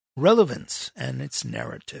Relevance and its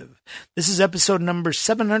narrative. This is episode number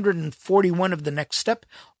 741 of The Next Step,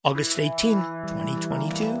 August 18,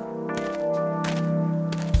 2022.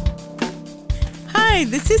 Hi,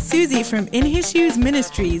 this is Susie from In His Shoes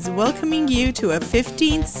Ministries, welcoming you to a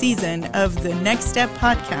 15th season of the Next Step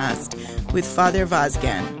podcast with Father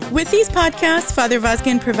Vazgen. With these podcasts, Father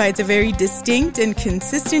Vazgen provides a very distinct and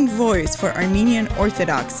consistent voice for Armenian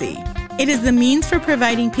Orthodoxy. It is the means for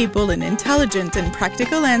providing people an intelligent and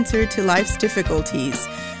practical answer to life's difficulties,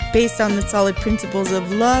 based on the solid principles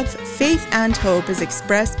of love, faith, and hope as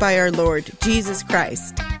expressed by our Lord, Jesus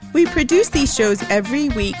Christ. We produce these shows every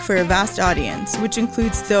week for a vast audience, which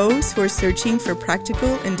includes those who are searching for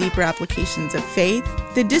practical and deeper applications of faith,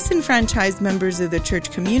 the disenfranchised members of the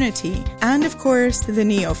church community, and of course, the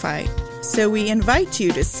neophyte. So we invite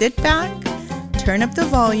you to sit back, turn up the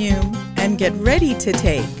volume, and get ready to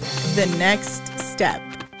take the next step.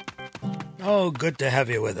 Oh, good to have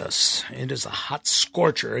you with us. It is a hot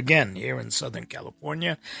scorcher again here in Southern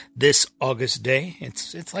California this August day.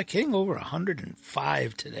 It's like hitting over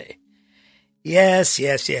 105 today.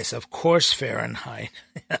 Yes, of course Fahrenheit.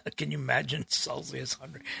 Can you imagine Celsius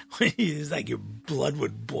 100? It's like your blood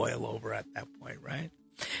would boil over at that point, right?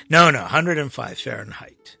 No, 105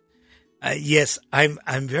 Fahrenheit. Yes, I'm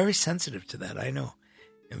very sensitive to that, I know.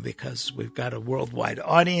 And because we've got a worldwide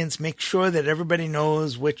audience, make sure that everybody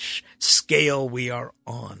knows which scale we are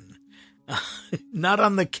on. Not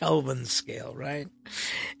on the Kelvin scale, right?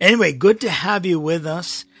 Anyway, good to have you with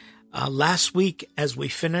us. Last week, as we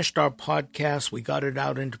finished our podcast, we got it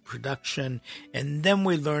out into production, and then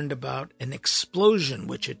we learned about an explosion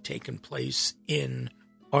which had taken place in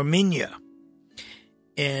Armenia.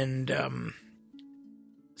 And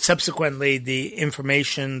subsequently, the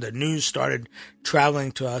information, the news started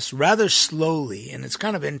traveling to us rather slowly. And it's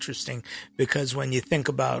kind of interesting because when you think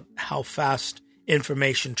about how fast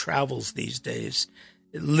information travels these days,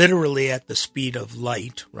 literally at the speed of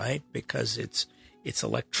light, right? Because it's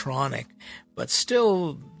electronic. But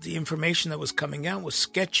still, the information that was coming out was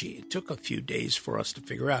sketchy. It took a few days for us to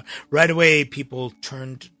figure out. Right away, people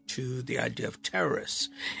turned to the idea of terrorists.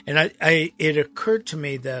 And it occurred to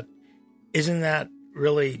me that, isn't that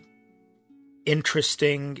really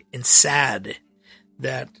interesting and sad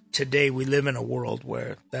that today we live in a world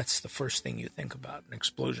where that's the first thing you think about. An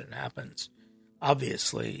explosion happens.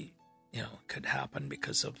 Obviously, it could happen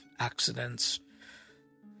because of accidents.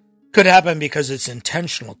 Could happen because it's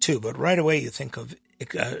intentional too. But right away you think of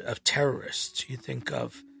terrorists. You think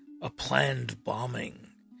of a planned bombing.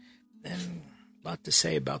 And a lot to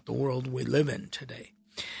say about the world we live in today.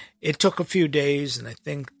 It took a few days, and I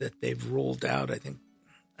think that they've rolled out. I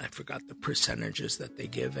forgot the percentages that they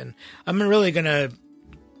give, and I'm really going to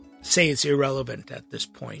say it's irrelevant at this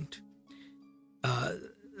point.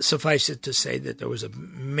 Suffice it to say that there was a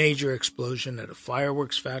major explosion at a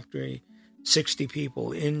fireworks factory, 60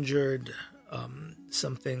 people injured,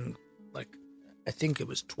 something like, I think it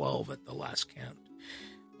was 12 at the last count,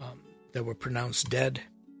 that were pronounced dead.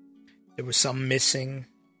 There were some missing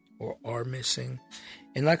or are missing.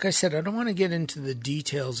 And like I said, I don't want to get into the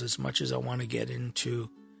details as much as I want to get into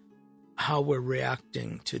how we're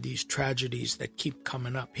reacting to these tragedies that keep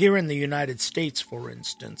coming up. Here in the United States, for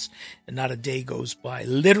instance, and not a day goes by,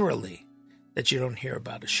 literally, that you don't hear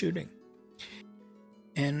about a shooting.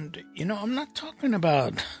 And, I'm not talking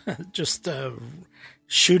about just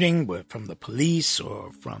shooting from the police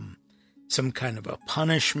or from some kind of a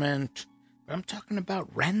punishment. But I'm talking about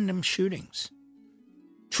random shootings.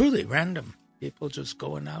 Truly random. People just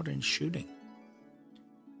going out and shooting.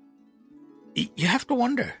 You have to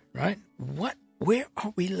wonder, right? Where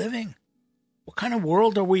are we living? What kind of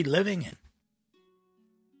world are we living in?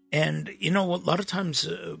 And, a lot of times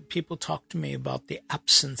people talk to me about the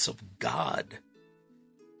absence of God.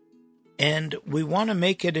 And we want to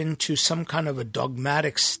make it into some kind of a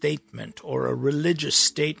dogmatic statement or a religious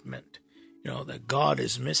statement, that God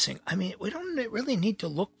is missing. I mean, we don't really need to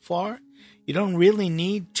look far. You don't really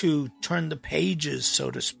need to turn the pages, so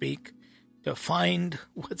to speak, to find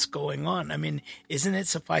what's going on. I mean, isn't it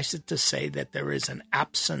suffice it to say that there is an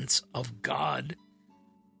absence of God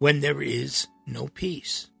when there is no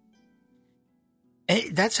peace?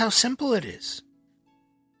 And that's how simple it is.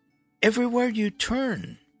 Everywhere you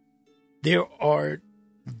turn, there are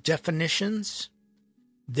definitions,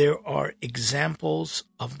 there are examples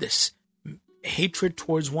of this hatred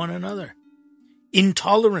towards one another,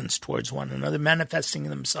 intolerance towards one another, manifesting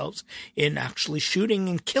themselves in actually shooting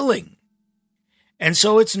and killing. And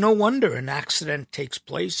so it's no wonder an accident takes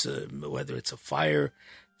place, whether it's a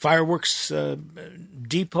fireworks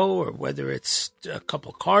depot or whether it's a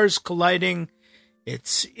couple cars colliding.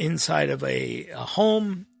 It's inside of a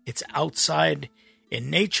home. It's outside in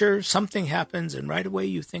nature. Something happens, and right away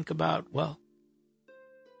you think about, well,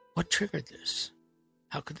 what triggered this?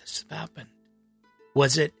 How could this have happened?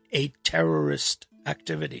 Was it a terrorist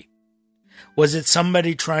activity? Was it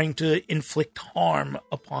somebody trying to inflict harm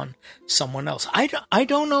upon someone else? I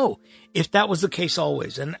don't know if that was the case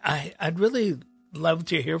always, and I'd really love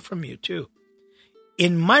to hear from you too.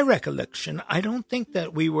 In my recollection, I don't think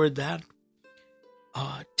that we were that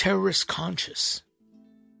terrorist conscious.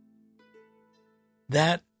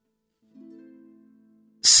 That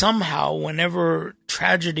somehow, whenever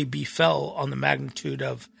tragedy befell on the magnitude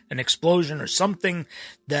of an explosion or something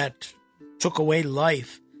that took away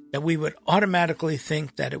life, that we would automatically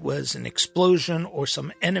think that it was an explosion or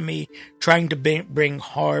some enemy trying to bring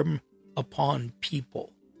harm upon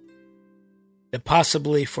people. That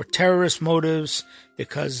possibly for terrorist motives,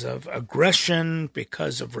 because of aggression,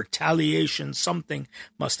 because of retaliation, something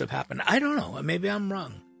must have happened. I don't know. Maybe I'm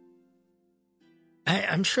wrong.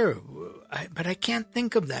 I'm sure. But I can't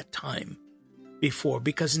think of that time before,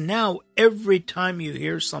 because now every time you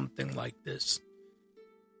hear something like this,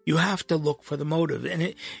 you have to look for the motive.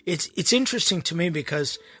 And it's interesting to me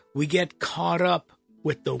because we get caught up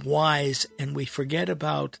with the whys and we forget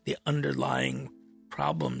about the underlying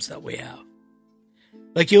problems that we have.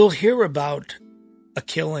 Like you'll hear about a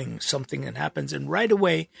killing, something that happens, and right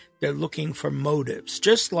away they're looking for motives,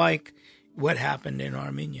 just like what happened in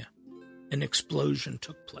Armenia. An explosion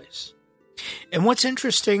took place. And what's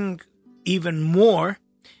interesting even more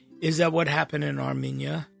is that what happened in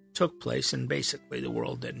Armenia took place, and basically the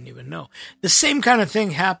world didn't even know. The same kind of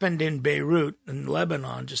thing happened in Beirut in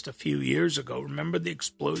Lebanon just a few years ago. Remember the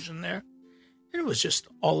explosion there? And it was just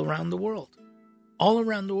all around the world. All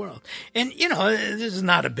around the world. And, this is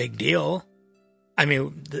not a big deal. I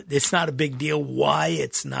mean, it's not a big deal why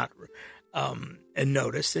it's not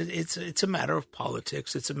noticed. It's a matter of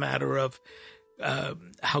politics. It's a matter of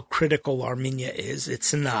how critical Armenia is.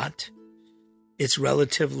 It's not. It's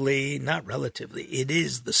it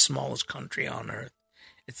is the smallest country on earth.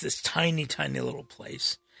 It's this tiny, tiny little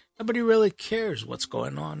place. Nobody really cares what's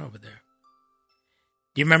going on over there.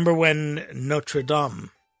 Do you remember when Notre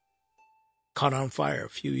Dame caught on fire a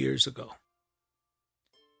few years ago?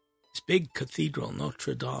 This big cathedral,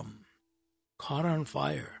 Notre Dame, caught on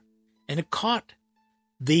fire. And it caught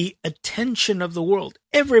the attention of the world.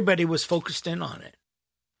 Everybody was focused in on it.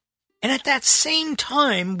 And at that same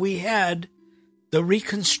time, we had the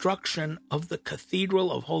reconstruction of the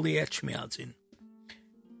Cathedral of Holy Etchmiadzin.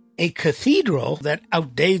 A cathedral that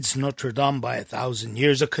outdates Notre Dame by 1,000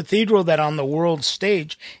 years. A cathedral that on the world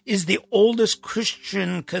stage is the oldest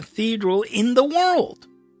Christian cathedral in the world.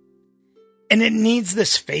 And it needs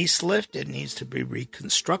this facelift. It needs to be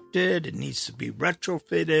reconstructed. It needs to be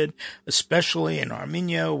retrofitted, especially in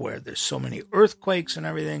Armenia where there's so many earthquakes and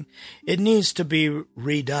everything. It needs to be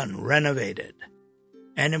redone, renovated.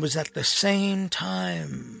 And it was at the same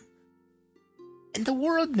time. And the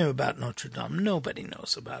world knew about Notre Dame. Nobody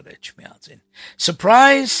knows about Etchmiadzin.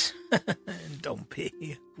 Surprise? Don't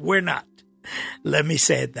be. We're not. Let me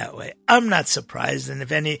say it that way. I'm not surprised. And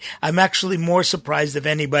I'm actually more surprised if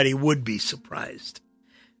anybody would be surprised.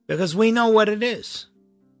 Because we know what it is.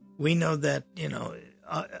 We know that,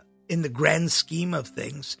 in the grand scheme of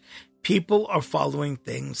things, people are following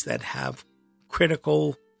things that have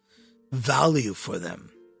critical value for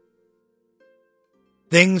them.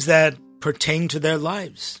 Things that pertain to their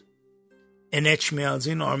lives. And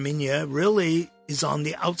Etchmiadzin, Armenia, really is on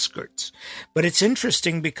the outskirts. But it's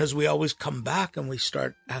interesting because we always come back and we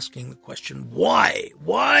start asking the question, why?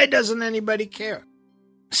 Why doesn't anybody care?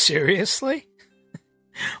 Seriously?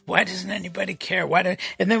 Why doesn't anybody care?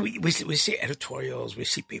 And then we see editorials, we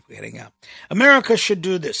see people getting up. America should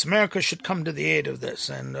do this. America should come to the aid of this.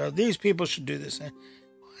 And these people should do this.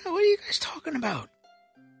 What are you guys talking about?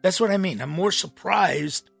 That's what I mean. I'm more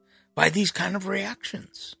surprised by these kind of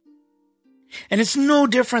reactions. And it's no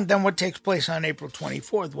different than what takes place on April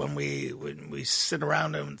 24th when we sit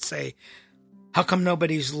around and say, how come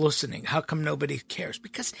nobody's listening? How come nobody cares?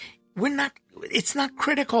 Because it's not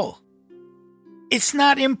critical. It's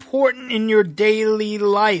not important in your daily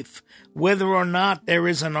life whether or not there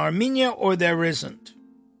is an Armenia or there isn't.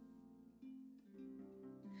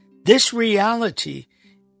 This reality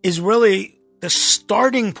is really the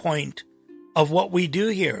starting point of what we do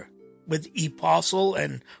here with Apostle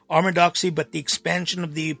and Orthodoxy, but the expansion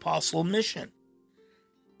of the Apostle mission.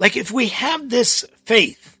 Like if we have this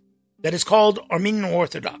faith that is called Armenian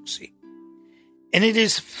Orthodoxy, and it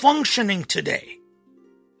is functioning today,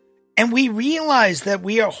 and we realize that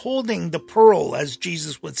we are holding the pearl, as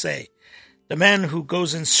Jesus would say, the man who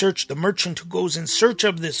goes in search, the merchant who goes in search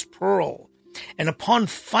of this pearl, And upon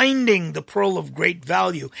finding the pearl of great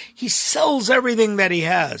value, he sells everything that he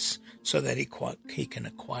has so that he can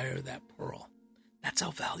acquire that pearl. That's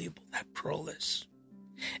how valuable that pearl is.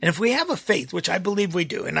 And if we have a faith, which I believe we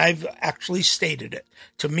do, and I've actually stated it,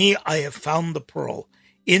 to me, I have found the pearl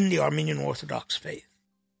in the Armenian Orthodox faith.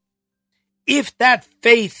 If that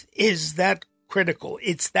faith is that critical,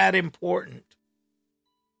 it's that important,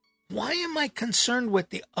 why am I concerned with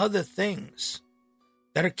the other things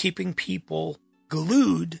that are keeping people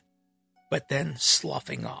glued, but then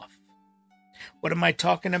sloughing off? What am I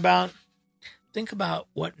talking about? Think about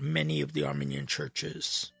what many of the Armenian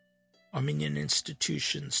churches, Armenian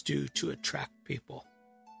institutions do to attract people.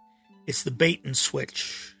 It's the bait and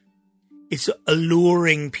switch. It's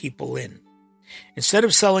alluring people in. Instead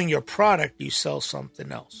of selling your product, you sell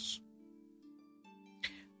something else.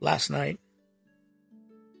 Last night,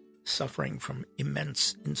 suffering from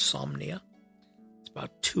immense insomnia. It's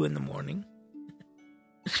about 2 a.m.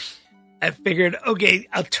 I figured, okay,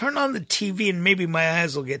 I'll turn on the TV and maybe my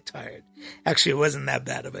eyes will get tired. Actually, it wasn't that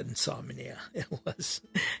bad of an insomnia. It was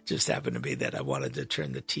just happened to be that I wanted to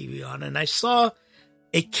turn the TV on, and I saw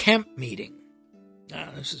a camp meeting. Now,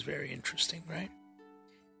 this is very interesting, right?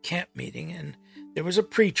 Camp meeting, and there was a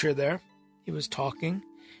preacher there. He was talking.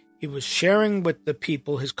 He was sharing with the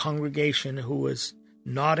people, his congregation, who was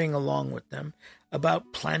nodding along with them,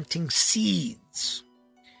 about planting seeds.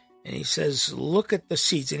 And he says, look at the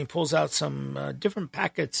seeds. And he pulls out some different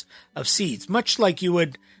packets of seeds, much like you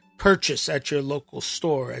would purchase at your local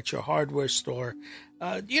store, at your hardware store.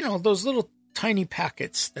 Those little tiny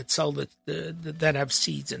packets that sell that have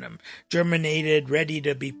seeds in them, germinated, ready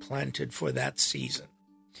to be planted for that season.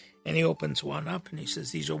 And he opens one up and he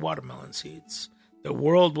says, these are watermelon seeds. The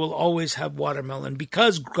world will always have watermelon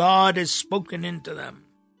because God has spoken into them.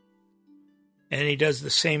 And he does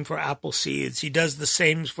the same for apple seeds. He does the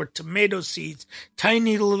same for tomato seeds,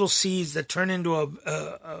 tiny little seeds that turn into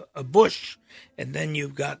a bush. And then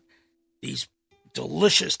you've got these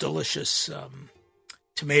delicious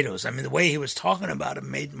tomatoes. I mean, the way he was talking about it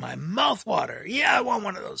made my mouth water. Yeah, I want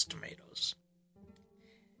one of those tomatoes.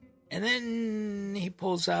 And then he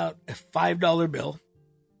pulls out a $5 bill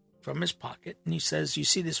from his pocket, and he says, you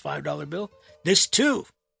see this $5 bill? This, too,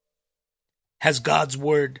 has God's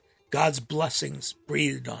word, God's blessings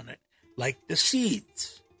breathed on it, like the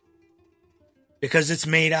seeds, because it's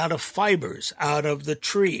made out of fibers, out of the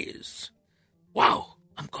trees. Wow,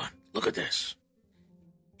 I'm going, look at this.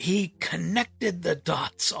 He connected the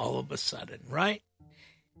dots all of a sudden, right?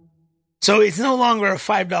 So it's no longer a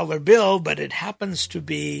 $5 bill, but it happens to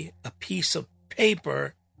be a piece of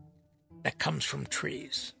paper that comes from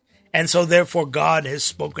trees. And so therefore God has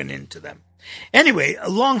spoken into them. Anyway, a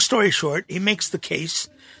long story short, he makes the case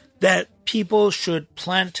that people should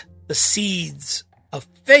plant the seeds of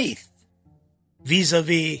faith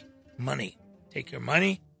vis-a-vis money. Take your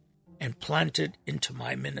money and plant it into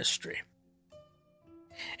my ministry.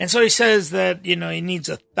 And so he says that, he needs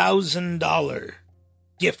 $1,000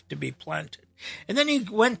 gift to be planted. And then he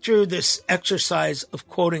went through this exercise of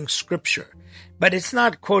quoting scripture. But it's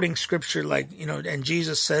not quoting scripture like, and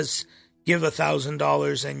Jesus says, give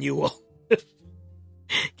 $1,000 and you will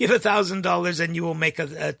give $1,000 and you will make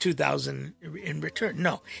a 2,000 in return.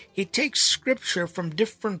 No, he takes scripture from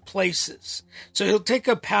different places. So he'll take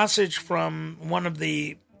a passage from one of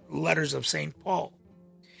the letters of St. Paul.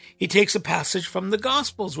 He takes a passage from the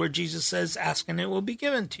Gospels where Jesus says, ask and it will be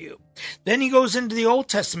given to you. Then he goes into the Old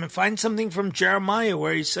Testament, finds something from Jeremiah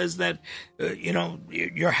where he says that,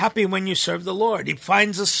 you're happy when you serve the Lord. He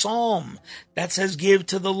finds a psalm that says, give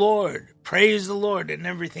to the Lord, praise the Lord and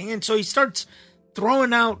everything. And so he starts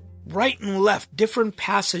throwing out right and left different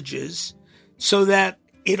passages so that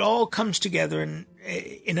it all comes together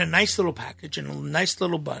in a nice little package, in a nice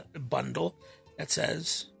little bundle that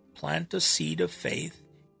says, plant a seed of faith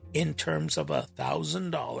in terms of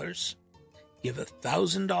 $1,000, give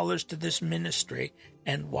 $1,000 to this ministry,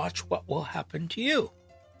 and watch what will happen to you.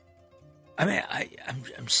 I mean,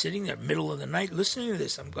 I'm sitting there middle of the night listening to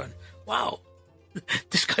this. I'm going, wow,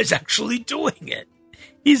 this guy's actually doing it.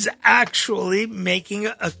 He's actually making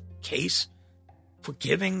a case for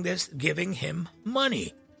giving him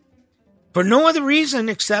money for no other reason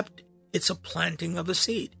except it's a planting of a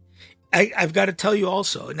seed. I've got to tell you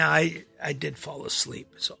also, now I did fall asleep,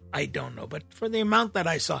 so I don't know. But for the amount that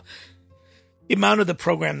I saw, the amount of the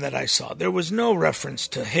program that I saw, there was no reference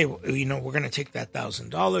to, hey, we're going to take that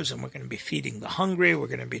 $1,000 and we're going to be feeding the hungry. We're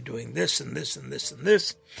going to be doing this and this and this and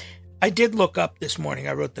this. I did look up this morning.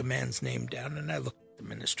 I wrote the man's name down and I looked at the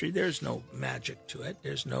ministry. There's no magic to it.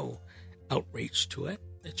 There's no outreach to it.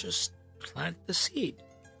 It's just plant the seed.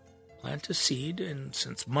 plant a seed, and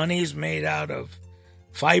since money is made out of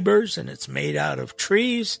fibers and it's made out of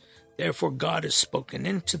trees, therefore God has spoken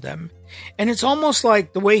into them. And it's almost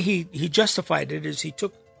like the way he justified it is he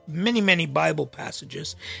took many, many Bible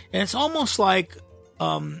passages, and it's almost like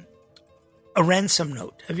a ransom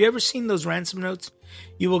note. Have you ever seen those ransom notes?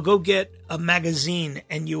 You will go get a magazine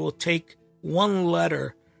and you will take one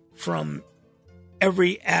letter from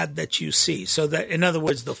every ad that you see. So that, in other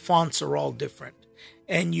words, the fonts are all different.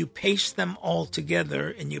 And you paste them all together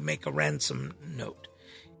and you make a ransom note.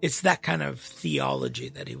 It's that kind of theology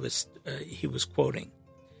that he was quoting.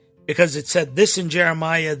 Because it said this in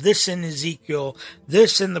Jeremiah, this in Ezekiel,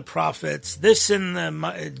 this in the prophets, this in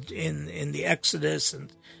the Exodus,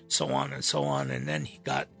 and so on and so on. And then he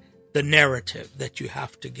got the narrative that you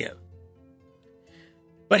have to give.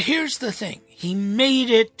 But here's the thing. He made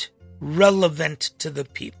it relevant to the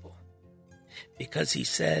people. Because he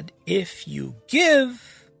said, if you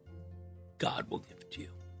give, God will give it to you.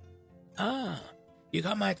 You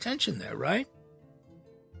got my attention there, right?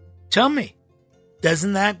 Tell me,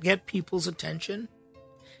 doesn't that get people's attention?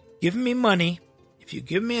 Give me money. If you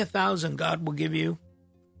give me 1,000, God will give you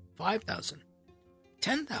 5,000,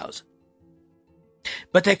 10,000.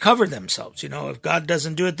 But they cover themselves. If God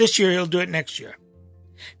doesn't do it this year, he'll do it next year.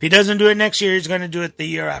 If he doesn't do it next year, he's going to do it the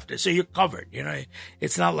year after. So you're covered.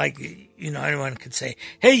 It's not like, anyone could say,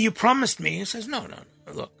 hey, you promised me. He says, no,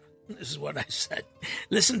 look, this is what I said.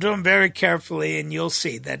 Listen to him very carefully and you'll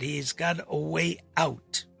see that he's got a way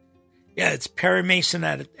out. Yeah, it's Perry Mason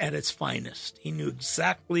at its finest. He knew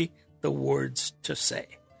exactly the words to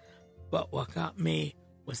say. But what got me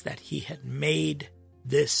was that he had made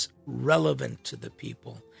this relevant to the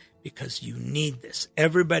people because you need this.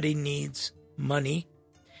 Everybody needs money.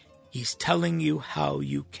 He's telling you how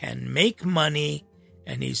you can make money,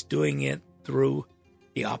 and he's doing it through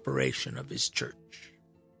the operation of his church.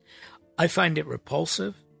 I find it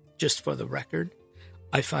repulsive, just for the record.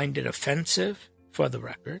 I find it offensive, for the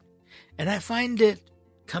record. And I find it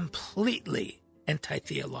completely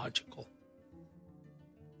anti-theological.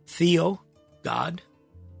 Theo, God,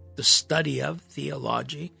 the study of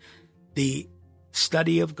theology, the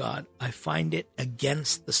study of God, I find it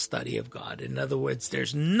against the study of God. In other words,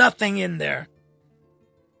 there's nothing in there,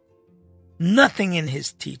 nothing in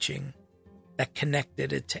his teaching that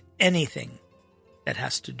connected it to anything that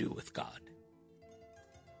has to do with God.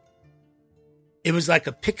 It was like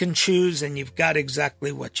a pick and choose, and you've got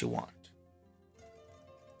exactly what you want.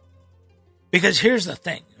 Because here's the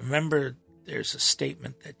thing. Remember, there's a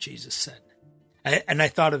statement that Jesus said. And I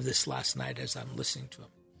thought of this last night as I'm listening to him.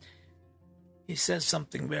 He says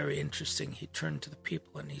something very interesting. He turned to the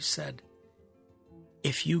people and he said,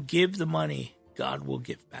 if you give the money, God will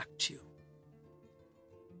give back to you.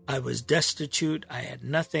 I was destitute, I had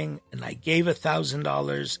nothing, and I gave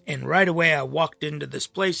 $1,000, and right away I walked into this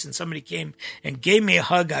place and somebody came and gave me a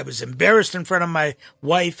hug. I was embarrassed in front of my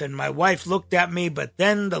wife, and my wife looked at me, but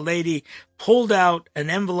then the lady pulled out an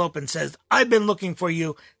envelope and says, I've been looking for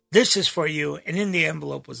you, this is for you, and in the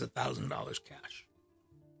envelope was $1,000 cash.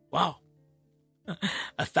 Wow.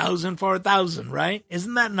 1,000 for 1,000, right?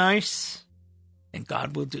 Isn't that nice? And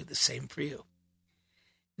God will do the same for you.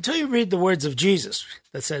 Until you read the words of Jesus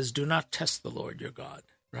that says, do not test the Lord your God,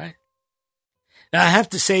 right? Now, I have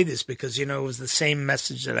to say this because, it was the same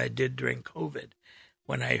message that I did during COVID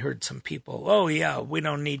when I heard some people, oh, yeah, we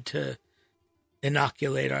don't need to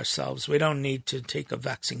inoculate ourselves. We don't need to take a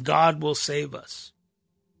vaccine. God will save us.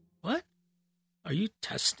 What? Are you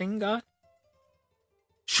testing God?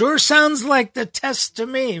 Sure sounds like the test to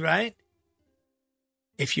me, right?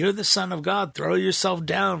 If you're the Son of God, throw yourself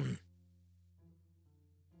down.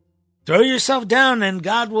 Throw yourself down and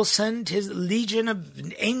God will send his legion of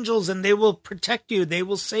angels and they will protect you. They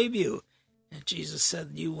will save you. And Jesus said,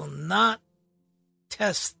 you will not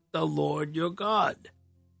test the Lord your God.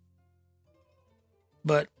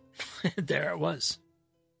 But there it was.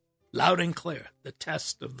 Loud and clear, the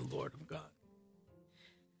test of the Lord of God.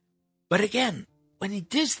 But again, when he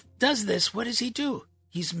does this, what does he do?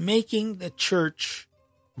 He's making the church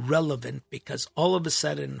relevant because all of a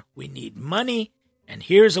sudden we need money. And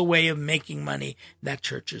here's a way of making money. That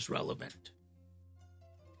church is relevant.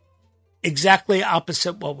 Exactly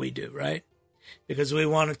opposite what we do, right? Because we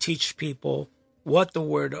want to teach people what the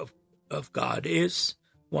Word of God is.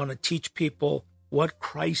 Want to teach people what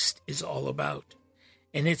Christ is all about.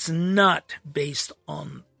 And it's not based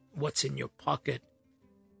on what's in your pocket,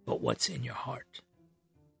 but what's in your heart.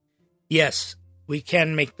 Yes, we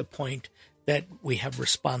can make the point that we have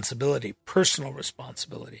responsibility, personal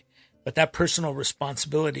responsibility. But that personal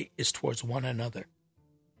responsibility is towards one another.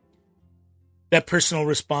 That personal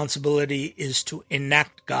responsibility is to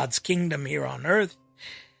enact God's kingdom here on earth.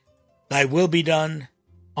 Thy will be done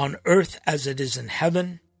on earth as it is in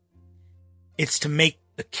heaven. It's to make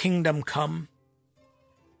the kingdom come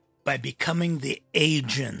by becoming the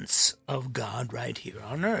agents of God right here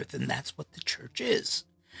on earth. And that's what the church is.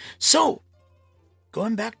 So,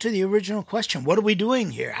 going back to the original question, what are we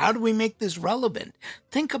doing here? How do we make this relevant?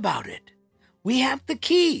 Think about it. We have the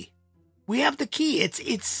key. We have the key.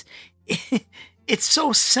 It's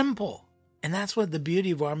so simple. And that's what the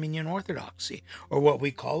beauty of Armenian Orthodoxy, or what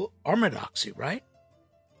we call Armadoxy, right?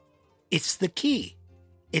 It's the key.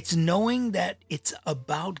 It's knowing that it's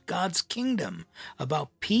about God's kingdom, about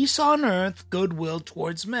peace on earth, goodwill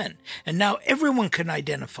towards men. And now everyone can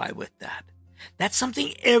identify with that. That's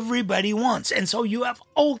something everybody wants. And so you have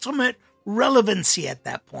ultimate relevancy at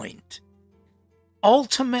that point.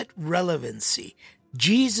 Ultimate relevancy.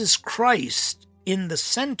 Jesus Christ in the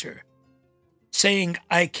center, saying,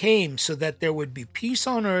 I came so that there would be peace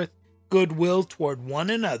on earth, goodwill toward one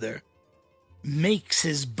another, makes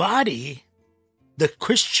his body, the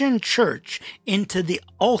Christian church, into the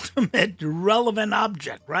ultimate relevant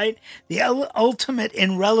object, right? The ultimate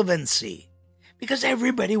in relevancy. Because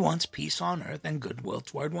everybody wants peace on earth and goodwill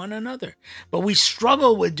toward one another. But we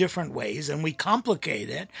struggle with different ways and we complicate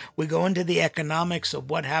it. We go into the economics of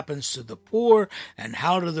what happens to the poor and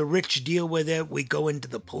how do the rich deal with it. We go into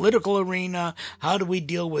the political arena. How do we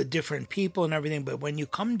deal with different people and everything? But when you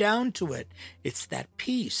come down to it, it's that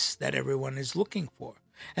peace that everyone is looking for.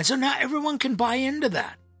 And so now everyone can buy into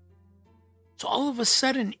that. So all of a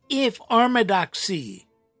sudden, if Armadoxy,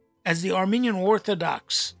 as the Armenian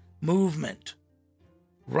Orthodox movement,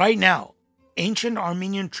 right now, ancient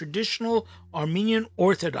Armenian, traditional Armenian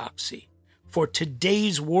Orthodoxy for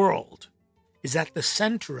today's world is at the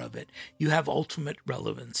center of it, you have ultimate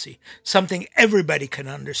relevancy, something everybody can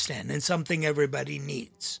understand and something everybody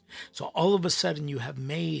needs. So all of a sudden you have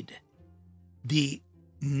made the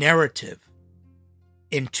narrative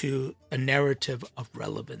into a narrative of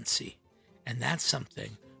relevancy. And that's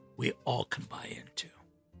something we all can buy into.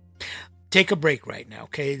 Take a break right now,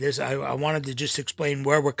 okay? I wanted to just explain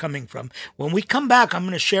where we're coming from. When we come back, I'm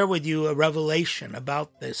going to share with you a revelation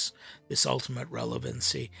about this ultimate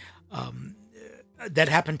relevancy that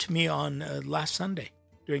happened to me on last Sunday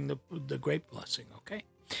during the grape blessing, okay?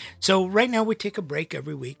 So right now we take a break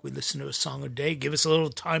every week. We listen to a song a day, give us a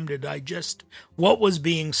little time to digest what was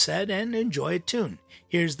being said and enjoy a tune.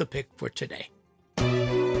 Here's the pick for today.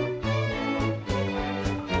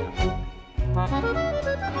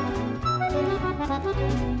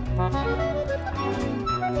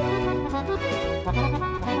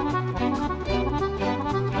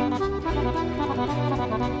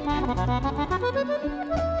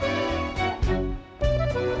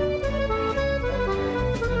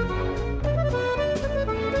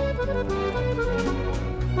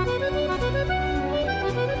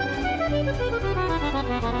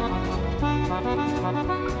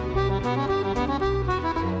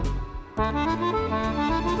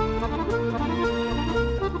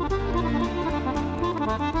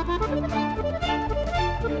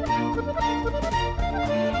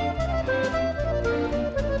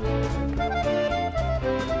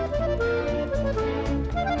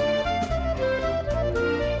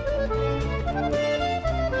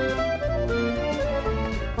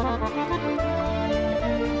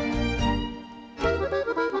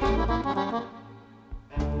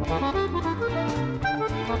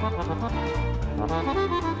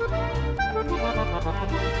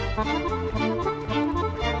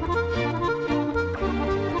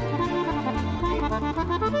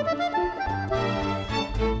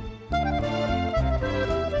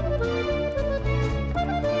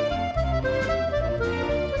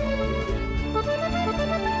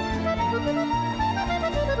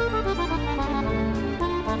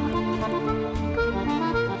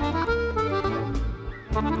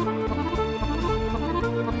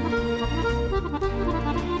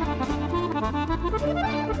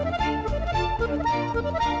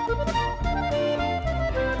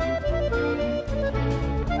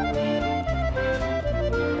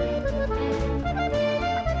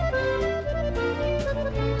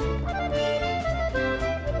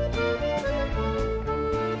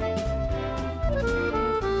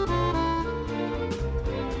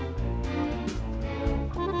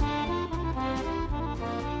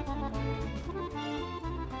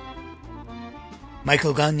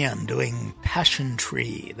 Michael Ganyan doing Passion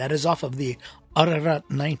Tree. That is off of the Ararat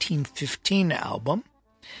 1915 album.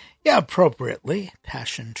 Yeah, appropriately,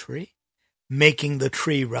 Passion Tree. Making the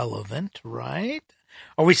tree relevant, right?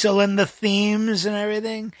 Are we still in the themes and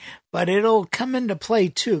everything? But it'll come into play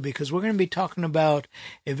too, because we're going to be talking about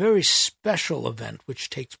a very special event which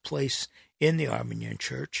takes place in the Armenian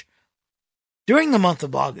Church during the month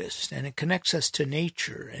of August, and it connects us to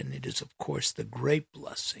nature, and it is, of course, the grape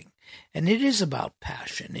blessing. And it is about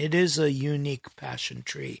passion. It is a unique passion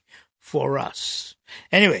tree for us.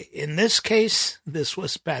 Anyway, in this case, this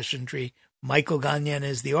was Passion Tree. Michael Gagnon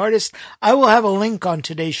is the artist. I will have a link on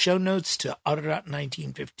today's show notes to Ararat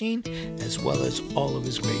 1915, as well as all of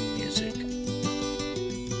his great music.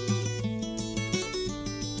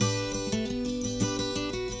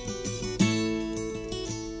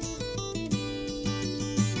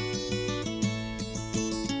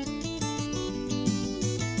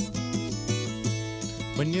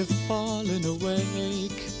 When you've fallen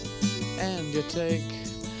awake and you take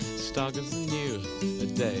stock of the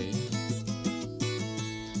new day.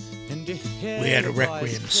 We had a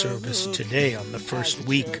requiem service today on the first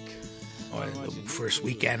week, or the first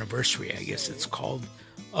week anniversary, I guess it's called,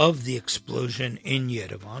 of the explosion in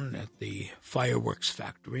Yerevan at the fireworks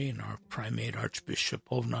factory. And our primate Archbishop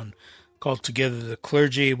Hovnan called together the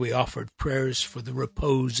clergy. We offered prayers for the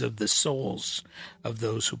repose of the souls of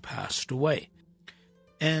those who passed away.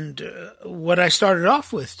 And what I started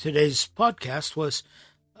off with today's podcast was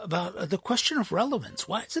about the question of relevance.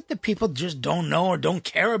 Why is it that people just don't know or don't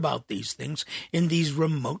care about these things in these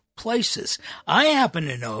remote places? I happen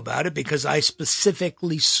to know about it because I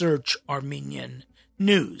specifically search Armenian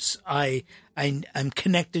news. I'm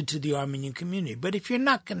connected to the Armenian community. But if you're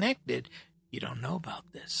not connected, you don't know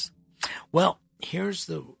about this. Well, here's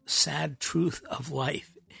the sad truth of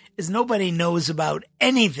life, is nobody knows about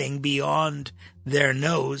anything beyond their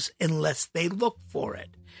nose unless they look for it.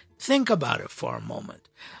 Think about it for a moment.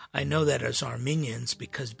 I know that as Armenians,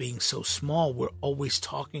 because being so small, we're always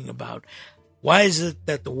talking about why is it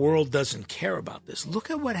that the world doesn't care about this?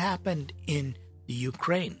 Look at what happened in the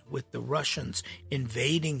Ukraine with the Russians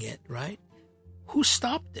invading it, right? Who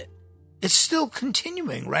stopped it? It's still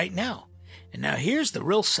continuing right now. And now here's the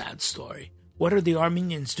real sad story. What are the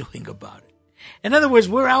Armenians doing about it? In other words,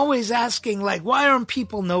 we're always asking, like, why aren't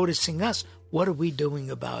people noticing us? What are we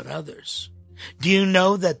doing about others? Do you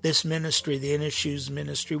know that this ministry, the In Issues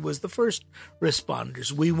ministry, was the first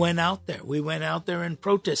responders? We went out there. We went out there in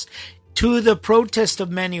protest, to the protest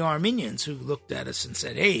of many Armenians who looked at us and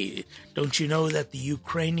said, hey, don't you know that the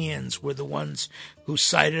Ukrainians were the ones who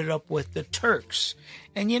sided up with the Turks?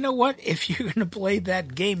 And you know what? If you're going to play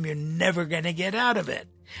that game, you're never going to get out of it.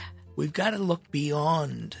 We've got to look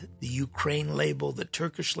beyond the Ukraine label, the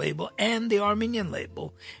Turkish label, and the Armenian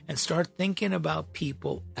label and start thinking about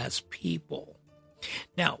people as people.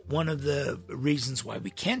 Now, one of the reasons why we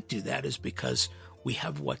can't do that is because we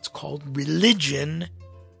have what's called religion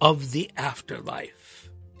of the afterlife.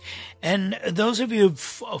 And those of you who've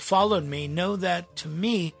followed me know that, to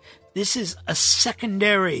me, this is a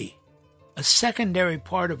secondary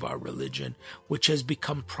part of our religion, which has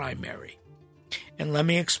become primary. And let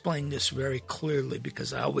me explain this very clearly,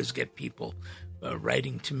 because I always get people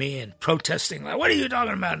writing to me and protesting, like, what are you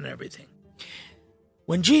talking about and everything.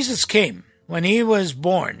 When Jesus came, when he was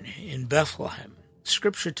born in Bethlehem,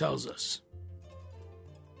 Scripture tells us,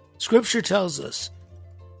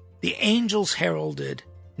 the angels heralded,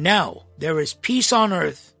 now there is peace on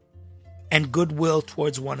earth and goodwill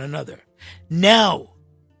towards one another. Now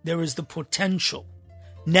there is the potential.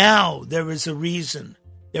 Now there is a reason.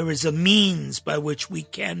 There is a means by which we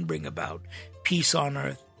can bring about peace on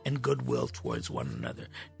earth and goodwill towards one another,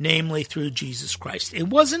 namely through Jesus Christ. It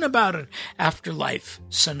wasn't about an afterlife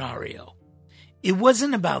scenario. It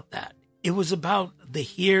wasn't about that. It was about the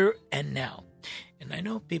here and now. And I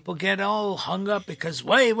know people get all hung up because,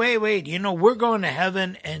 wait, we're going to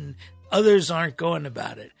heaven and others aren't going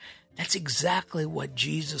about it. That's exactly what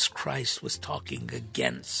Jesus Christ was talking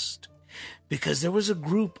against, because there was a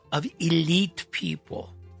group of elite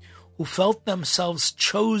people who felt themselves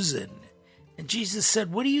chosen. And Jesus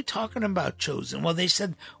said, what are you talking about chosen? Well, they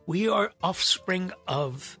said, we are offspring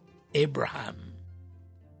of Abraham.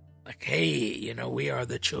 Like, hey, we are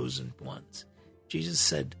the chosen ones. Jesus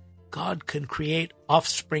said, God can create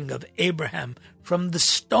offspring of Abraham from the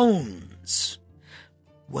stones.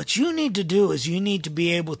 What you need to do is you need to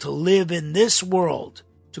be able to live in this world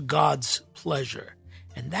to God's pleasure.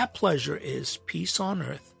 And that pleasure is peace on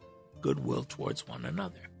earth, goodwill towards one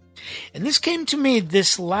another. And this came to me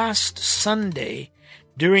this last Sunday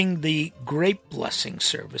during the grape blessing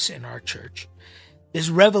service in our church. This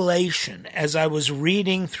revelation as I was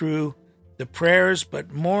reading through the prayers,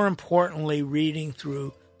 but more importantly, reading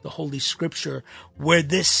through the Holy Scripture, where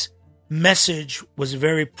this message was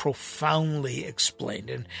very profoundly explained.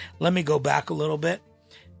 And let me go back a little bit.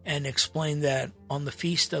 and explained that on the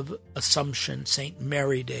Feast of Assumption, St.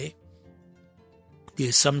 Mary Day, the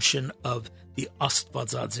Assumption of the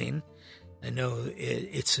Astvadzadzin. I know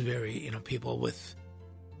it's very, people with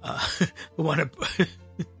who want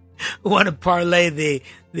to parlay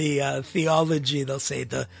the theology. They'll say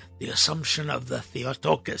the Assumption of the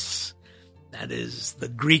Theotokos. That is the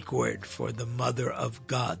Greek word for the mother of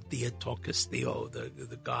God, Theotokos,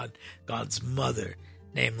 the God's mother,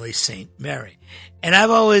 namely Saint Mary. And I've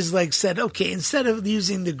always said, okay, instead of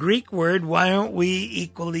using the Greek word, why aren't we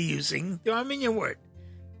equally using the Armenian word?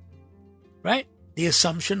 Right? The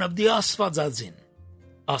Assumption of the Astvadzadzin.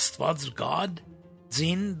 Astvadz, God.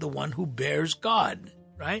 Zin, the one who bears God.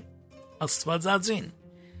 Right? Astvadzadzin.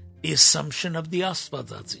 The Assumption of the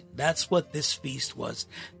Astvadzadzin. That's what this feast was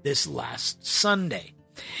this last Sunday.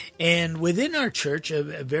 And within our church,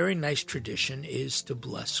 a very nice tradition is to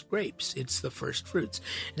bless grapes. It's the first fruits.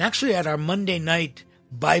 And actually at our Monday night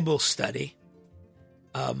Bible study,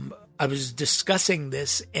 I was discussing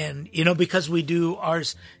this, and, because we do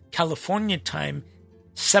ours California time,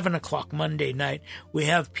 7 o'clock Monday night, we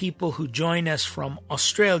have people who join us from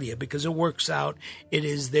Australia because it works out. It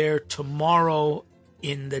is there tomorrow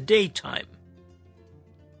in the daytime.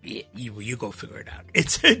 You go figure it out.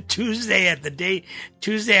 It's a Tuesday at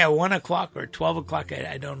 1 o'clock or 12 o'clock.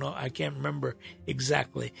 I don't know. I can't remember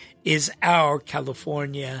exactly. Is our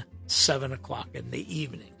California 7 o'clock in the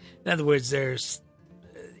evening. In other words, there's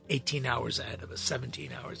 18 hours ahead of us,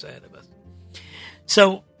 17 hours ahead of us.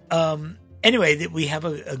 So, anyway, we have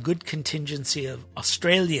a good contingency of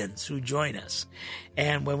Australians who join us.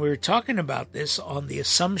 And when we were talking about this on the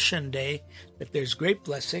Assumption Day, that there's great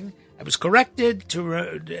blessing, I was corrected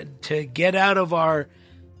to get out of our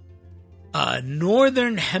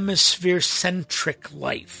Northern Hemisphere-centric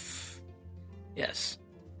life. Yes.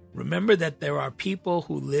 Remember that there are people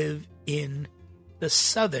who live in the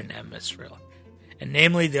Southern Hemisphere, and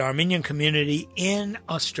namely the Armenian community in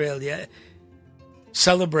Australia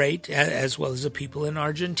celebrate, as well as the people in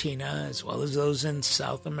Argentina, as well as those in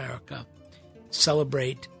South America,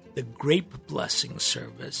 celebrate the grape blessing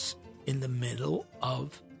service in the middle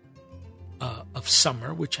of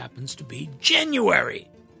summer, which happens to be January.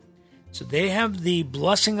 So they have the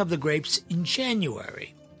blessing of the grapes in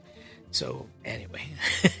January. So anyway,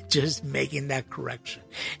 just making that correction.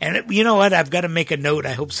 And you know what? I've got to make a note.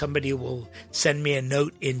 I hope somebody will send me a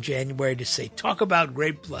note in January to say, talk about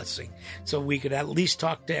grape blessing, so we could at least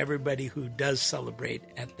talk to everybody who does celebrate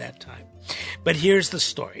at that time. But here's the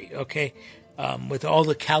story, okay? With all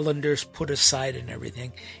the calendars put aside and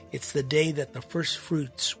everything, it's the day that the first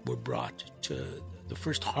fruits were brought to, the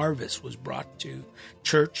first harvest was brought to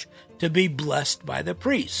church to be blessed by the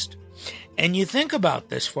priest. And you think about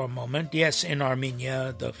this for a moment. Yes, in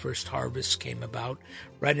Armenia, the first harvest came about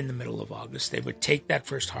right in the middle of August. They would take that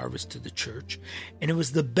first harvest to the church, and it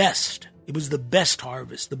was the best. It was the best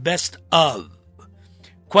harvest, the best of.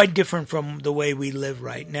 Quite different from the way we live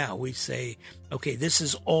right now. We say, okay, this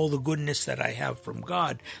is all the goodness that I have from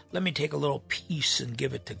God. Let me take a little piece and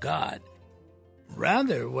give it to God.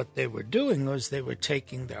 Rather, what they were doing was they were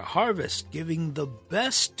taking their harvest, giving the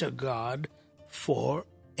best to God for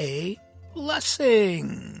a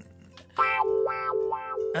blessing.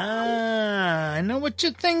 I know what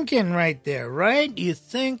you're thinking right there, right? You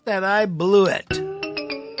think that I blew it.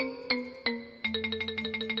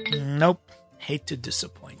 Nope. Hate to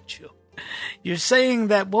disappoint you. You're saying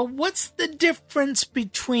that, well, what's the difference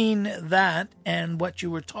between that and what you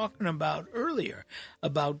were talking about earlier,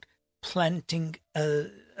 about planting a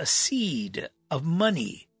seed of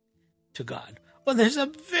money to God? Well, there's a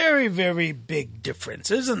very, very big difference,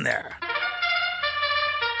 isn't there?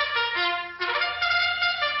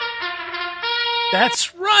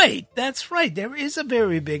 That's right. There is a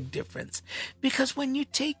very big difference. Because when you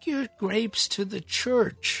take your grapes to the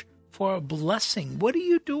church for a blessing, what are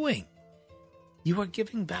you doing? You are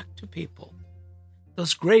giving back to people.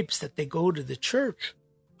 Those grapes that they go to the church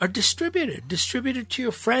are distributed to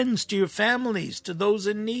your friends, to your families, to those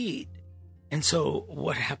in need. And so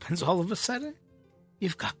what happens all of a sudden?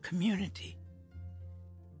 You've got community.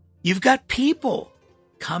 You've got people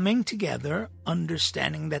coming together,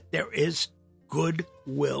 understanding that there is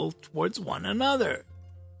goodwill towards one another.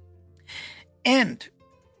 And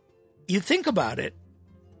you think about it,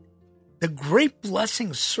 the grape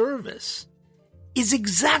blessing service is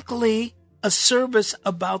exactly a service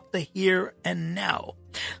about the here and now.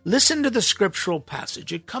 Listen to the scriptural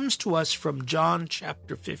passage. It comes to us from John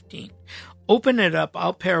chapter 15. Open it up.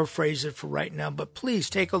 I'll paraphrase it for right now, but please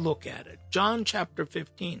take a look at it. John chapter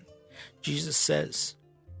 15. Jesus says,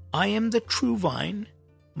 I am the true vine.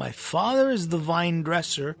 My Father is the vine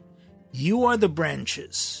dresser. You are the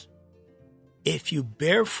branches. If you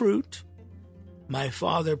bear fruit, my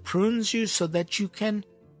Father prunes you so that you can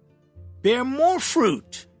bear more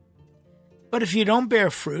fruit. But if you don't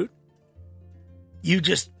bear fruit, you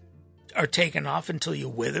just are taken off until you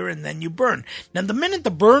wither and then you burn. Now, the minute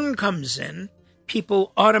the burn comes in,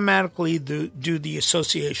 people automatically do the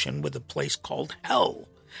association with a place called hell.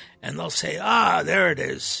 And they'll say, there it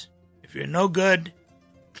is. If you're no good,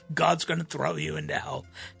 God's going to throw you into hell,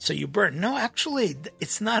 so you burn. No, actually,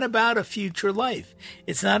 it's not about a future life.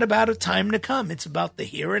 It's not about a time to come. It's about the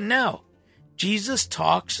here and now. Jesus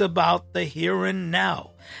talks about the here and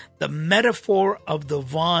now. The metaphor of the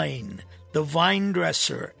vine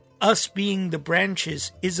dresser, us being the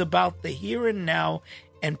branches, is about the here and now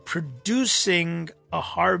and producing a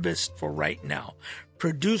harvest for right now.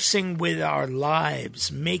 Producing with our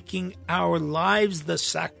lives, making our lives the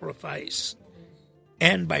sacrifice.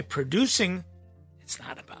 And by producing, it's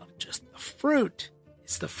not about just the fruit.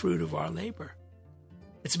 It's the fruit of our labor.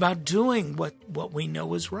 It's about doing what we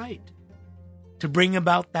know is right. To bring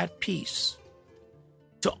about that peace.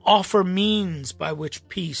 To offer means by which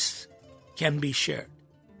peace can be shared.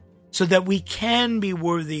 So that we can be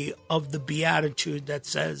worthy of the beatitude that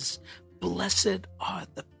says, blessed are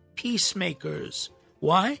the peacemakers.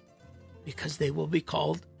 Why? Because they will be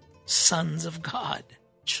called sons of God.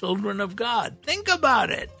 Children of God. Think about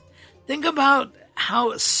it. Think about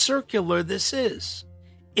how circular this is.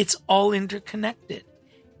 It's all interconnected.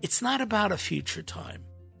 It's not about a future time.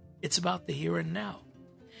 It's about the here and now.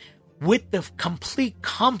 With the complete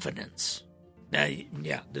confidence. Now,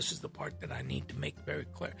 this is the part that I need to make very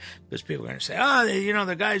clear. Because people are going to say,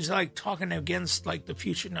 the guy's like talking against like the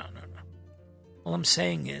future. No. All I'm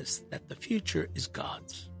saying is that the future is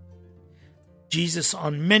God's. Jesus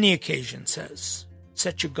on many occasions says,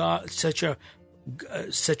 set your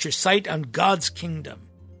sight on God's kingdom.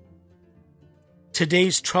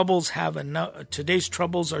 Today's troubles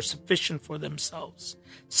are sufficient for themselves.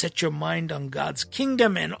 Set your mind on God's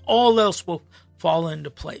kingdom and all else will fall into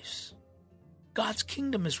place. God's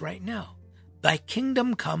kingdom is right now. Thy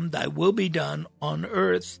kingdom come, thy will be done on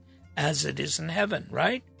earth as it is in heaven,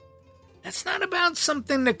 right? That's not about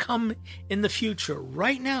something to come in the future.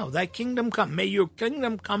 Right now, thy kingdom come. May your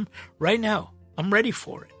kingdom come right now. I'm ready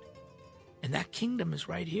for it. And that kingdom is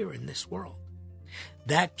right here in this world.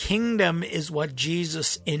 That kingdom is what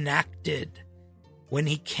Jesus enacted when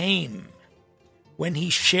he came, when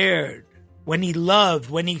he shared, when he loved,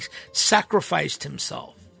 when he sacrificed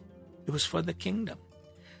himself. It was for the kingdom.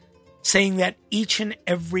 Saying that each and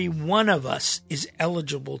every one of us is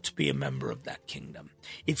eligible to be a member of that kingdom.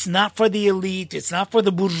 It's not for the elite. It's not for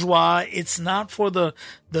the bourgeois. It's not for the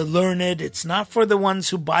learned. It's not for the ones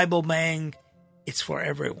who Bible bang. It's for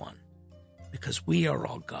everyone. Because we are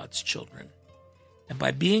all God's children. And by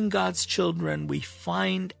being God's children, we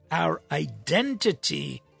find our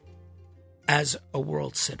identity as a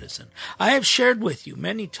world citizen. I have shared with you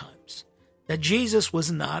many times that Jesus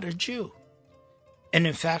was not a Jew. And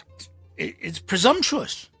in fact, it's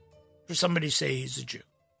presumptuous for somebody to say he's a Jew.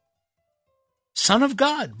 Son of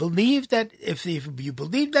God. Believe that if you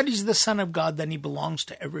believe that he's the Son of God, then he belongs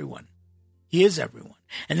to everyone. He is everyone.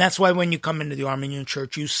 And that's why when you come into the Armenian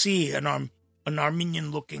church, you see an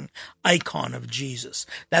Armenian-looking icon of Jesus.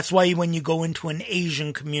 That's why when you go into an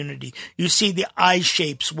Asian community, you see the eye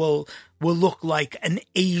shapes will look like an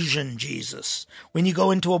Asian Jesus. When you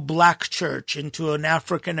go into a black church, into an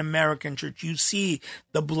African-American church, you see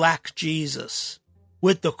the black Jesus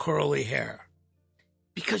with the curly hair.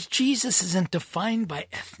 Because Jesus isn't defined by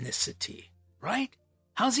ethnicity, right?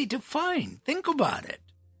 How's he defined? Think about it.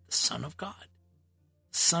 The Son of God.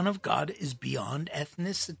 The Son of God is beyond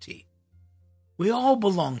ethnicity. We all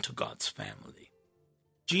belong to God's family.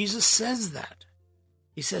 Jesus says that.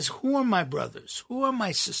 He says, who are my brothers? Who are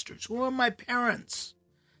my sisters? Who are my parents?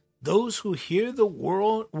 Those who hear the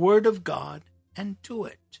word of God and do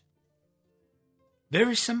it.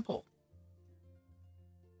 Very simple.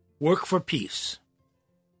 Work for peace.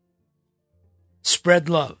 Spread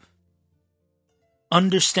love.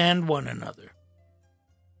 Understand one another.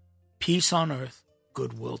 Peace on earth,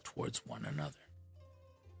 goodwill towards one another.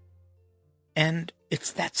 And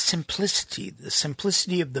it's that simplicity, the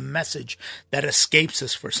simplicity of the message that escapes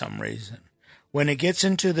us for some reason. When it gets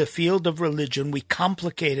into the field of religion, we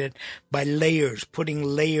complicate it by layers, putting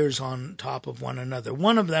layers on top of one another.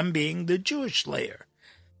 One of them being the Jewish layer.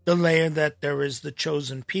 the layer that there is the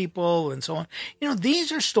chosen people and so on.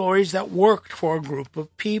 These are stories that worked for a group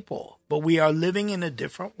of people. But we are living in a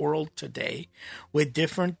different world today with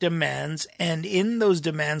different demands. And in those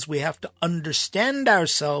demands, we have to understand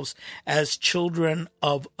ourselves as children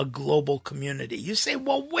of a global community. You say,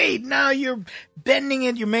 well, wait, now you're bending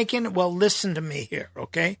it. You're making it. Well, listen to me here,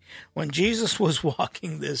 okay? When Jesus was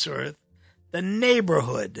walking this earth, the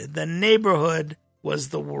neighborhood was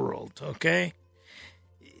the world, okay?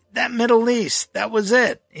 That Middle East, that was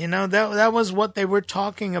it. That was what they were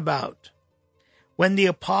talking about. When the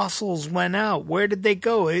apostles went out, where did they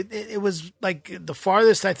go? It was like the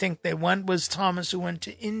farthest I think they went was Thomas, who went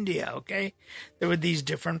to India, okay? There were these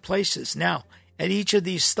different places. Now, at each of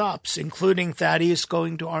these stops, including Thaddeus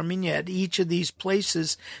going to Armenia, at each of these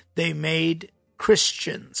places, they made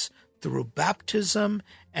Christians through baptism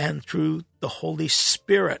and through the Holy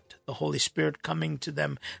Spirit coming to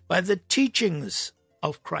them by the teachings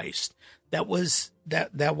of Christ that was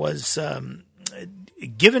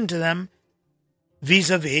given to them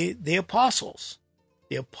vis-a-vis the apostles.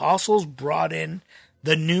 The apostles brought in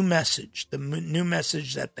the new message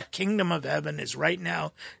that the kingdom of heaven is right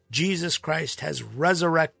now. Jesus Christ has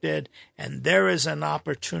resurrected, and there is an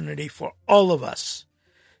opportunity for all of us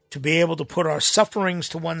to be able to put our sufferings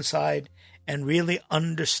to one side and really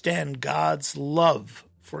understand God's love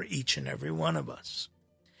for each and every one of us.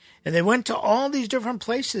 And they went to all these different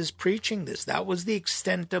places preaching this. That was the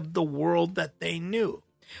extent of the world that they knew.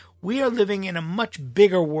 We are living in a much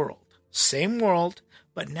bigger world, same world,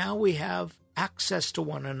 but now we have access to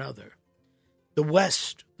one another. The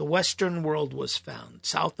Western world was found.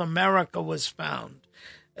 South America was found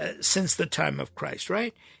since the time of Christ,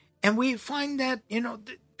 right? And we find that,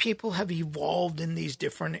 people have evolved in these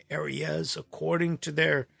different areas according to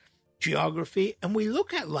their geography, and we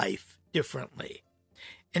look at life differently.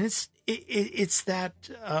 And it's that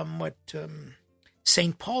what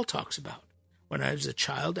St. Paul talks about. When I was a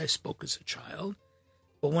child, I spoke as a child.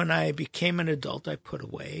 But when I became an adult, I put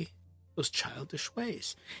away those childish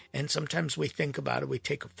ways. And sometimes we think about it, we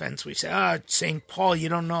take offense, we say, St. Paul, you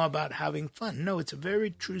don't know about having fun. No, it's a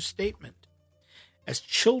very true statement. As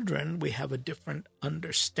children, we have a different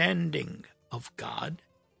understanding of God.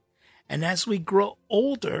 And as we grow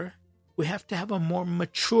older, we have to have a more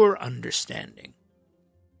mature understanding.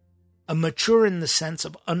 A mature in the sense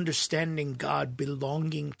of understanding God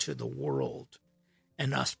belonging to the world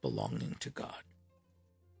and us belonging to God.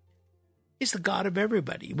 He's the God of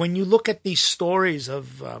everybody. When you look at these stories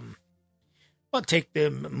of, take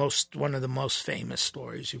one of the most famous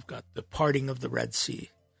stories. You've got the parting of the Red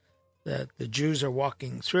Sea. That the Jews are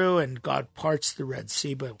walking through and God parts the Red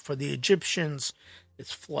Sea, but for the Egyptians,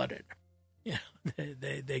 it's flooded.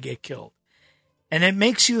 They get killed. And it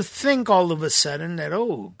makes you think all of a sudden that,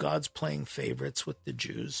 God's playing favorites with the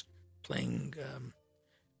Jews, playing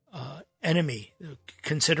enemy,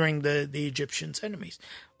 considering the Egyptians enemies.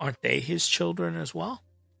 Aren't they his children as well?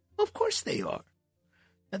 Of course they are.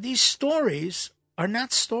 Now, these stories are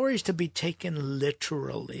not stories to be taken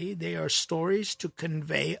literally. They are stories to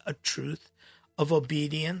convey a truth of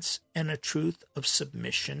obedience and a truth of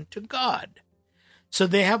submission to God. So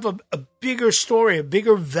they have a bigger story, a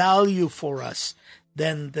bigger value for us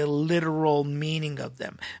than the literal meaning of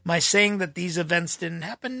them. Am I saying that these events didn't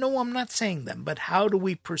happen? No, I'm not saying them. But how do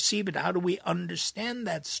we perceive it? How do we understand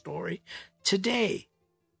that story today?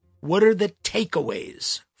 What are the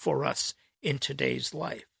takeaways for us in today's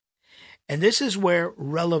life? And this is where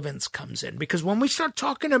relevance comes in. Because when we start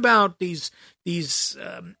talking about these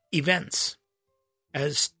events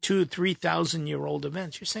as 2,000-3,000-year-old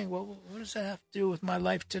events, you're saying, well, what does that have to do with my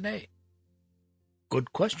life today?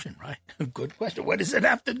 Good question, right? Good question. What does it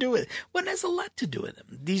have to do with it? Well, it has a lot to do with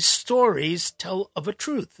them. These stories tell of a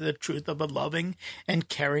truth, the truth of a loving and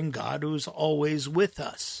caring God who's always with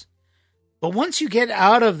us. But once you get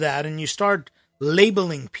out of that and you start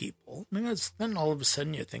labeling people, then all of a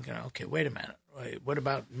sudden you're thinking, okay, wait a minute. Wait, what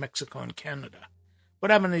about Mexico and Canada? What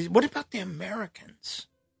about the Americans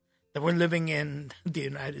that were living in the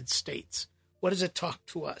United States? What does it talk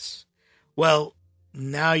to us? Well,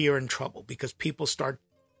 now you're in trouble because people start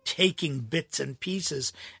taking bits and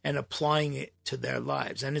pieces and applying it to their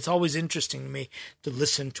lives. And it's always interesting to me to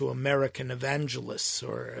listen to American evangelists,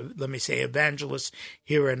 or let me say evangelists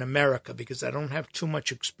here in America, because I don't have too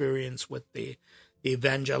much experience with the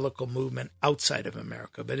evangelical movement outside of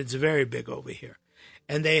America, but it's very big over here.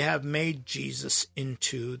 And they have made Jesus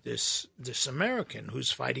into this American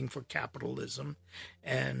who's fighting for capitalism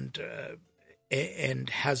and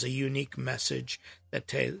has a unique message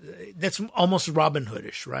that's almost Robin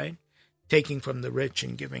Hoodish, right? taking from the rich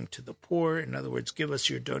and giving to the poor. In other words, give us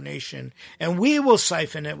your donation, and we will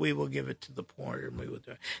siphon it. We will give it to the poor, and we will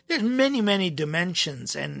do it. There's many, many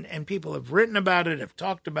dimensions, and people have written about it, have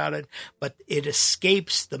talked about it, but it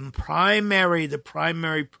escapes the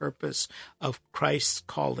primary purpose of Christ's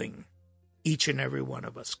calling each and every one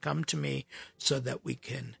of us. Come to me so that we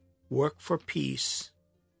can work for peace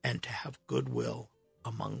and to have goodwill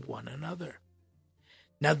among one another.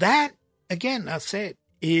 Now that, again, I'll say it,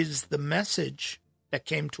 is the message that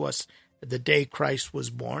came to us the day Christ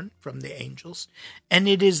was born from the angels. And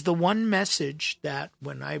it is the one message that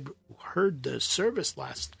when I heard the service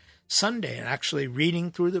last Sunday and actually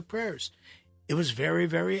reading through the prayers, it was very,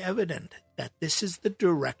 very evident that this is the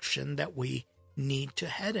direction that we need to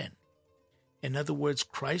head in. In other words,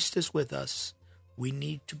 Christ is with us. We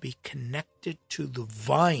need to be connected to the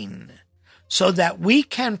vine so that we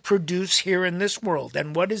can produce here in this world.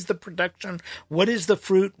 And what is the production? What is the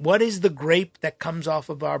fruit? What is the grape that comes off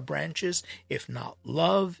of our branches? If not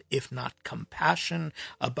love, if not compassion,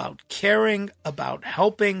 about caring, about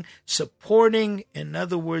helping, supporting, in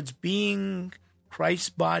other words, being Christ's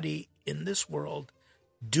body in this world,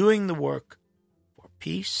 doing the work for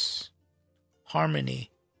peace,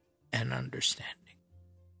 harmony, and understanding.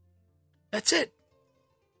 That's it.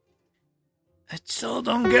 I still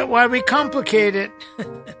don't get why we complicate it.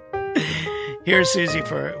 Here's Susie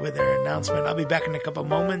with her announcement. I'll be back in a couple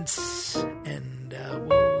moments, and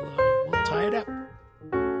we'll tie it up.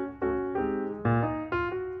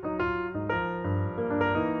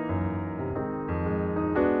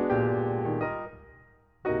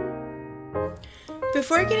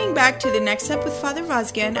 Before getting back to the next step with Father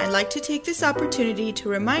Vazgen, I'd like to take this opportunity to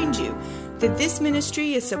remind you that this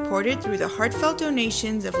ministry is supported through the heartfelt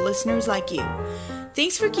donations of listeners like you.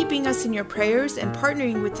 Thanks for keeping us in your prayers and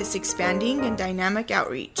partnering with this expanding and dynamic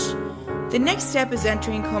outreach. The next step is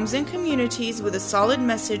entering homes and communities with a solid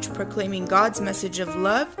message proclaiming God's message of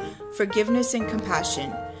love, forgiveness, and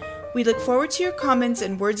compassion. We look forward to your comments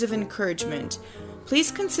and words of encouragement.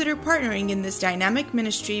 Please consider partnering in this dynamic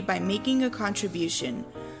ministry by making a contribution.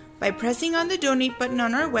 By pressing on the donate button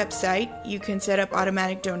on our website, you can set up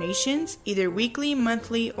automatic donations, either weekly,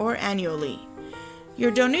 monthly, or annually.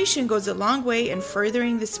 Your donation goes a long way in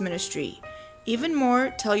furthering this ministry. Even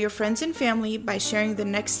more, tell your friends and family by sharing the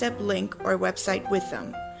Next Step link or website with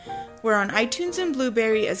them. We're on iTunes and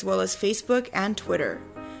Blueberry as well as Facebook and Twitter.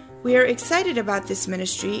 We are excited about this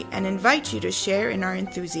ministry and invite you to share in our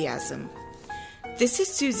enthusiasm. This is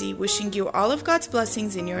Susie wishing you all of God's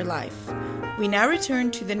blessings in your life. We now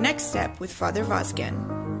return to the next step with Father Vazgen.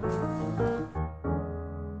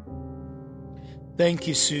 Thank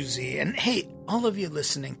you, Susie. And hey, all of you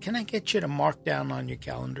listening, can I get you to mark down on your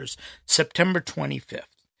calendars September 25th?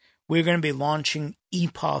 We're going to be launching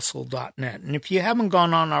epostle.net. And if you haven't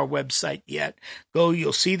gone on our website yet,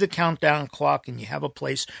 you'll see the countdown clock and you have a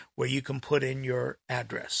place where you can put in your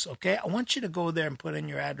address. Okay? I want you to go there and put in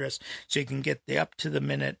your address so you can get the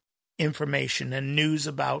up-to-the-minute information and news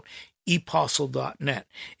about epostle.net.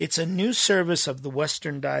 It's a new service of the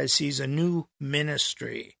Western Diocese, a new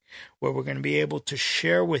ministry where we're going to be able to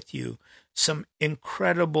share with you some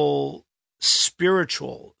incredible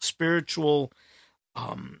spiritual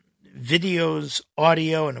videos,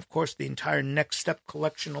 audio, and of course the entire Next Step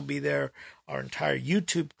collection will be there. Our entire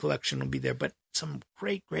YouTube collection will be there, but some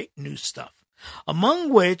great new stuff, among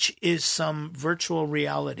which is some virtual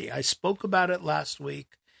reality. I spoke about it last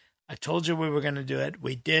week. I told you we were going to do it.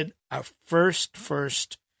 We did our first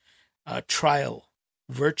trial,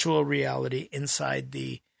 virtual reality, inside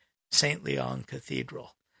the St. Leon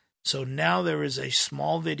Cathedral. So now there is a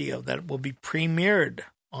small video that will be premiered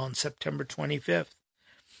on September 25th,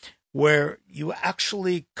 where you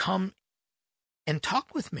actually come and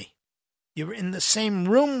talk with me. You're in the same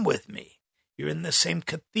room with me. You're in the same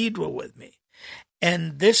cathedral with me.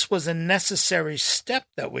 And this was a necessary step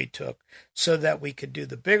that we took so that we could do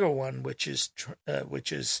the bigger one, which is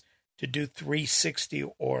to do 360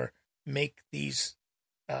 or make these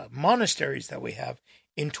monasteries that we have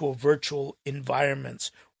into a virtual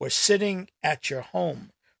environments where sitting at your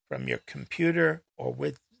home from your computer or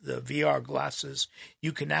with the VR glasses,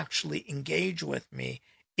 you can actually engage with me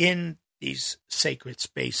in these sacred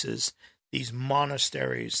spaces, these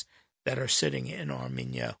monasteries that are sitting in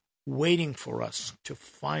Armenia, waiting for us to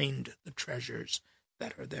find the treasures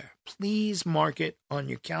that are there. Please mark it on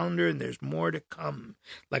your calendar, and there's more to come.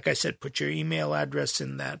 Like I said, put your email address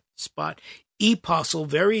in that spot. Epostle,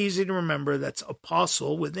 very easy to remember. That's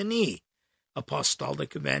apostle with an E.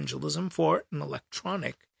 Apostolic Evangelism for an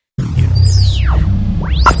Electronic Universe.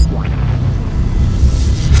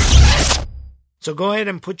 So go ahead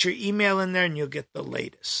and put your email in there and you'll get the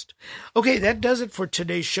latest. Okay, that does it for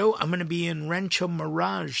today's show. I'm going to be in Rancho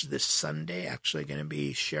Mirage this Sunday. Actually going to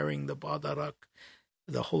be sharing the Badarak,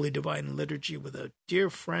 the Holy Divine Liturgy, with a dear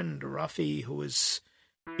friend, Rafi, who is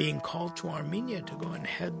being called to Armenia to go and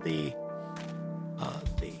head the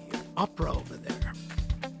opera over there.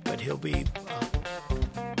 But he'll be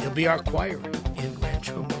our choir in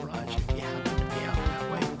Rancho Mirage. If you happen to be out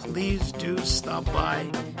that way, please do stop by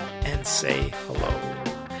and say hello.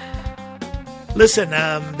 Listen,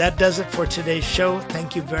 that does it for today's show.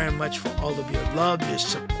 Thank you very much for all of your love, your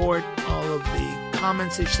support, all of the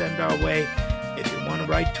comments you send our way. If you want to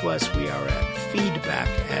write to us, we are at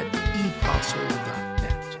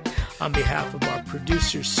feedback@epostle.net. On behalf of our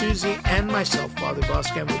producer, Susie, and myself, Father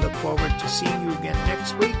Vazquez, we look forward to seeing you again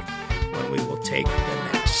next week when we will take the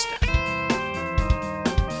next step.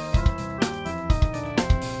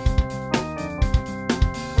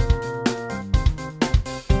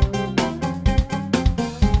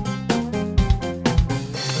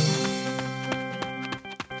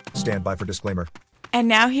 Stand by for disclaimer. And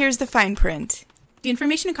now here's the fine print. The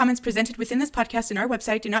information and comments presented within this podcast and our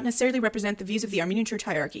website do not necessarily represent the views of the Armenian Church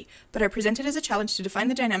hierarchy, but are presented as a challenge to define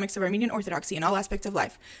the dynamics of Armenian Orthodoxy in all aspects of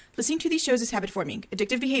life. Listening to these shows is habit-forming.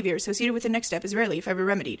 Addictive behavior associated with the next step is rarely, if ever,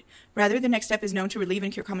 remedied. Rather, the next step is known to relieve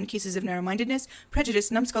and cure common cases of narrow-mindedness,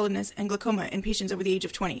 prejudice, numbskulledness, and glaucoma in patients over the age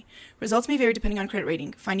of 20. Results may vary depending on credit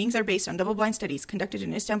rating. Findings are based on double-blind studies conducted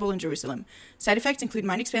in Istanbul and Jerusalem. Side effects include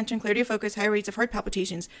mind expansion, clarity of focus, higher rates of heart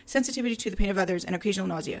palpitations, sensitivity to the pain of others, and occasional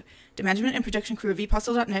nausea. The management and production crew of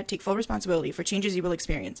epostle.net take full responsibility for changes you will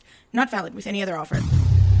experience. Not valid with any other offer.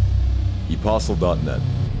 Epostle.net.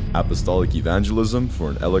 Apostolic evangelism for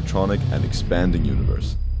an electronic and expanding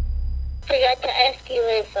universe. Forgot to ask you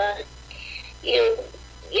if you're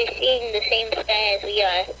seeing the same sky as we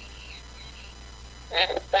are.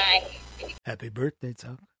 Bye. Happy birthday,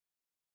 Tuck.